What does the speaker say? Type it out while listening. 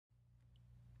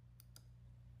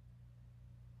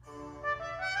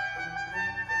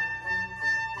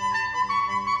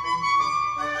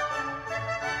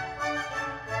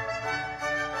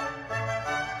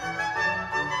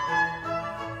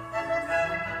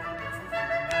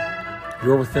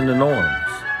You're Within the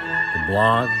Norms, the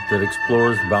blog that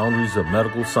explores the boundaries of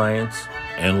medical science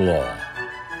and law.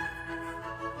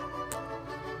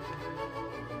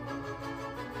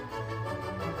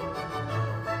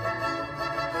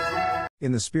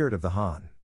 In the Spirit of the Han.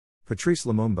 Patrice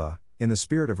Lumumba, In the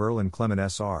Spirit of Erland Clement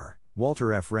S.R.,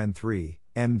 Walter F. Wren III,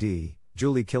 M.D.,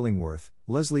 Julie Killingworth,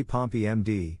 Leslie Pompey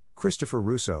M.D., Christopher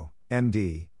Russo,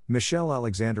 M.D., Michelle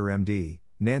Alexander M.D.,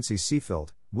 Nancy Seafield,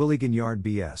 Willie Gignard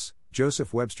B.S.,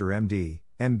 Joseph Webster M.D.,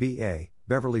 M.B.A.,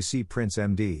 Beverly C. Prince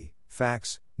M.D.,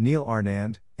 Fax, Neil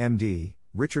Arnand, M.D.,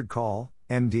 Richard Call,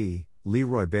 M.D.,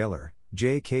 Leroy Baylor,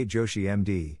 J.K. Joshi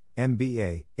M.D.,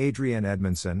 M.B.A., Adrienne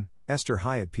Edmondson, Esther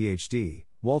Hyatt Ph.D.,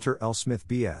 Walter L. Smith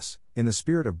B.S., In the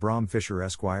Spirit of Bram Fisher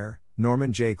Esquire,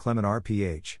 Norman J. Clement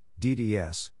R.Ph.,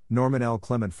 D.D.S., Norman L.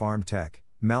 Clement Farm Tech,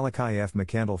 Malachi F.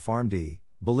 McCandle Farm D.,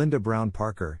 Belinda Brown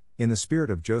Parker, In the Spirit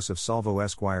of Joseph Salvo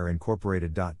Esquire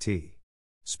Incorporated. T.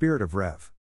 Spirit of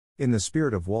Rev. In the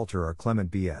Spirit of Walter R. Clement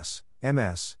B.S.,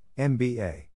 M.S.,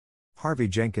 M.B.A. Harvey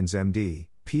Jenkins M.D.,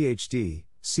 Ph.D.,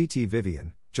 C.T.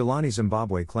 Vivian, Jelani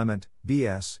Zimbabwe Clement,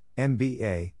 B.S.,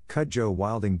 M.B.A., Cudjoe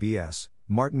Wilding B.S.,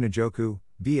 Martin Njoku,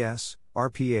 B.S.,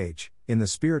 R.P.H., In the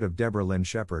Spirit of Deborah Lynn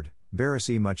Shepard, Barris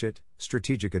E. Muchett,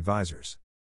 Strategic Advisors.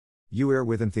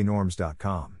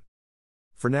 YouAreWithinTheNorms.com.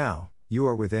 For now, you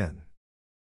are within.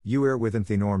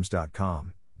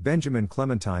 YouAreWithinTheNorms.com, Benjamin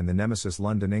Clementine The Nemesis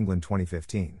London England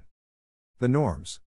 2015. The Norms.